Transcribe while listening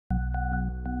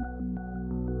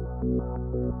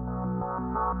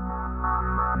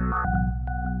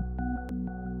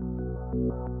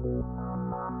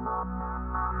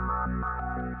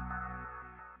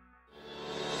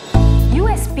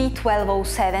USP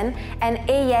 1207 and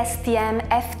ASTM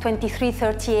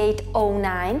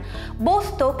F2338-09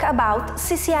 both talk about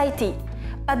CCIT,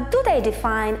 but do they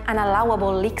define an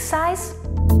allowable leak size?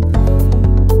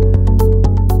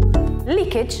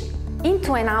 Leakage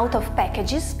into and out of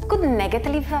packages could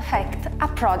negatively affect a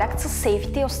product's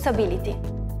safety or stability.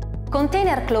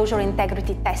 Container Closure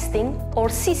Integrity Testing, or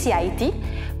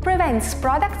CCIT, prevents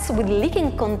products with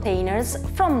leaking containers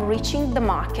from reaching the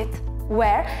market,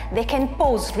 where they can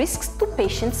pose risks to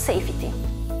patient safety.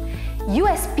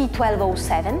 USP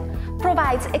 1207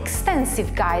 provides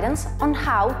extensive guidance on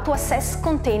how to assess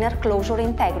container closure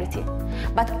integrity,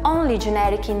 but only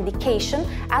generic indication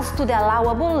as to the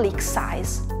allowable leak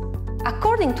size.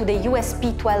 According to the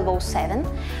USP 1207,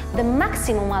 the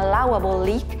maximum allowable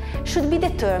leak should be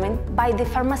determined by the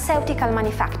pharmaceutical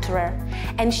manufacturer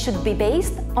and should be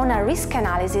based on a risk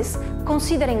analysis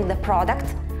considering the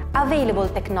product, available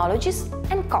technologies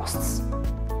and costs.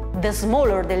 The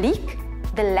smaller the leak,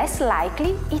 the less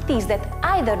likely it is that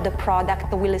either the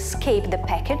product will escape the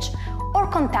package or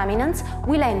contaminants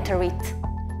will enter it.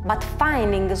 But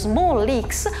finding small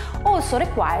leaks also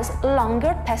requires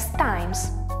longer test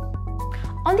times.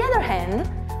 On the other hand,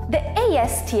 the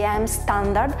ASTM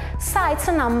standard cites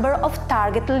a number of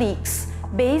target leaks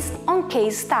based on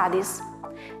case studies.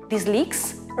 These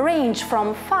leaks range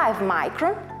from 5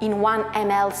 micron in 1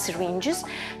 ml syringes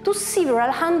to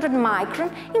several hundred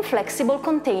micron in flexible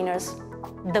containers.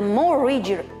 The more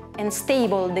rigid and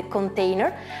stable the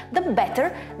container, the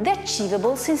better the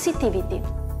achievable sensitivity.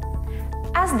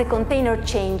 As the container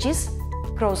changes,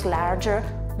 grows larger,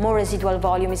 more residual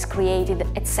volume is created,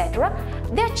 etc.,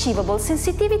 the achievable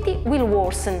sensitivity will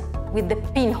worsen with the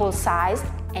pinhole size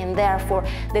and therefore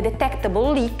the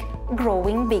detectable leak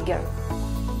growing bigger.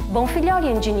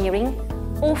 Bonfiglioli Engineering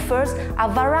offers a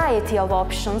variety of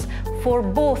options for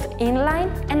both inline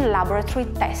and laboratory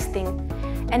testing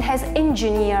and has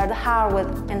engineered hardware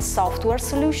and software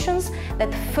solutions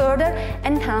that further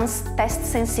enhance test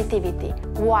sensitivity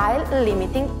while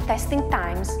limiting testing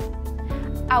times.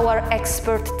 Our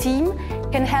expert team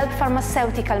can help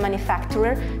pharmaceutical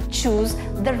manufacturers choose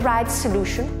the right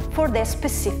solution for their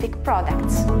specific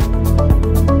products.